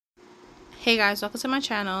Hey guys, welcome to my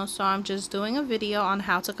channel. So I'm just doing a video on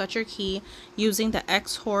how to cut your key using the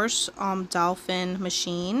Xhorse Dolphin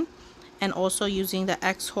machine and also using the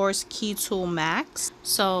Xhorse Key Tool Max.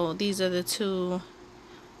 So these are the two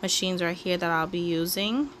machines right here that I'll be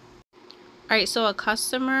using. Alright, so a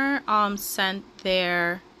customer sent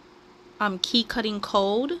their key cutting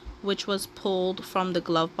code, which was pulled from the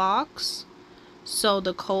glove box. So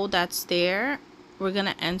the code that's there, we're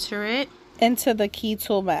gonna enter it into the Key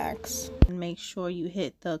Tool Max. And make sure you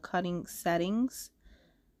hit the cutting settings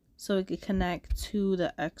so it can connect to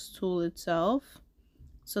the X tool itself.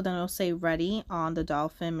 So then it'll say ready on the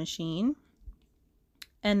Dolphin machine.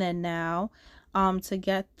 And then now to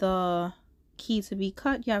get the key to be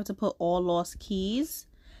cut, you have to put all lost keys.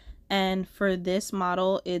 And for this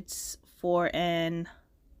model, it's for an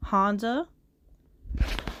Honda.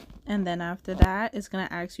 And then after that, it's going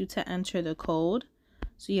to ask you to enter the code.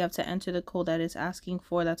 So you have to enter the code that it's asking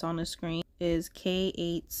for, that's on the screen, is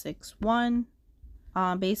K861.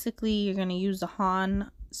 Basically, you're going to use the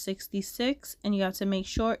HON 66, and you have to make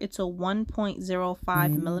sure it's a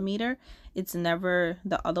 1.05 millimeter. It's never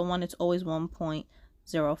the other one, it's always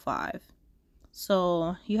 1.05.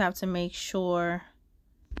 So you have to make sure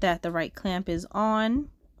that the right clamp is on,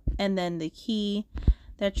 and then the key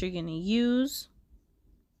that you're going to use,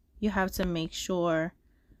 you have to make sure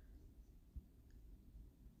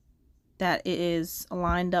that it is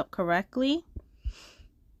lined up correctly.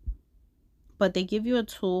 But they give you a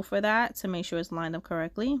tool for that to make sure it's lined up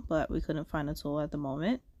correctly, but we couldn't find a tool at the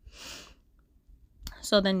moment.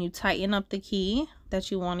 So then you tighten up the key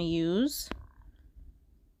that you want to use,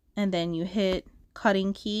 and then you hit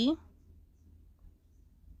cutting key,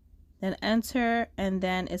 then enter, and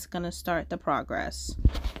then it's going to start the progress.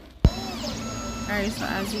 Alright, so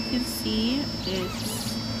as you can see,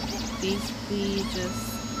 it's basically just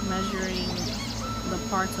measuring the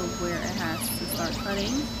parts of where it has to start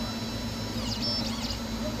cutting,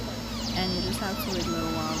 and you just have to wait a little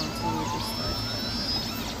while until it just starts cutting.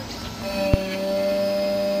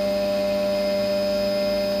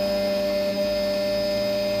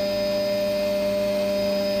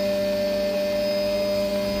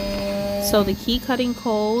 So the key cutting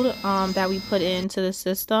code that we put into the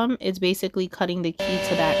system, it's basically cutting the key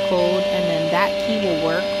to that code, and then that key will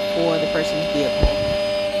work for the person's vehicle.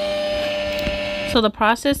 So the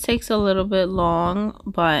process takes a little bit long,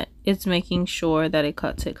 but it's making sure that it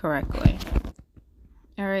cuts it correctly.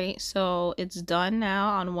 Alright, so it's done now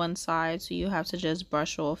on one side, so you have to just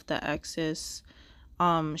brush off the excess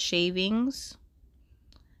shavings,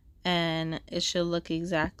 and it should look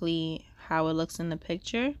exactly how it looks in the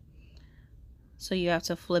picture. So you have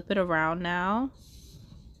to flip it around now,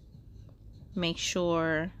 make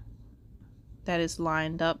sure that it's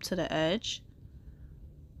lined up to the edge.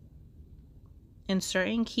 In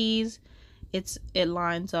certain keys, it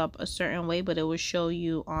lines up a certain way, but it will show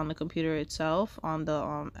you on the computer itself on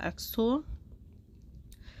the X tool.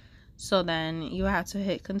 So then you have to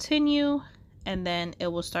hit continue, and then it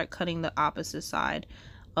will start cutting the opposite side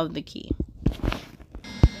of the key.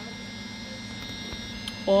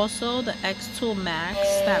 Also, the X Tool Max,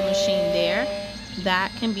 that machine there,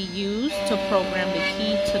 that can be used to program the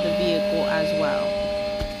key to the vehicle as well.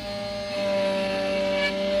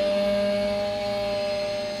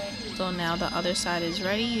 So now the other side is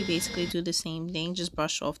ready. You basically do the same thing, just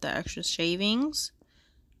brush off the extra shavings.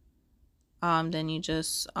 Then you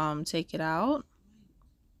just take it out,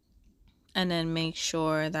 and then make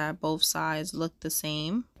sure that both sides look the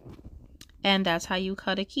same. And that's how you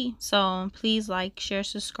cut a key. So please like, share,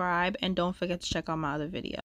 subscribe, and don't forget to check out my other videos.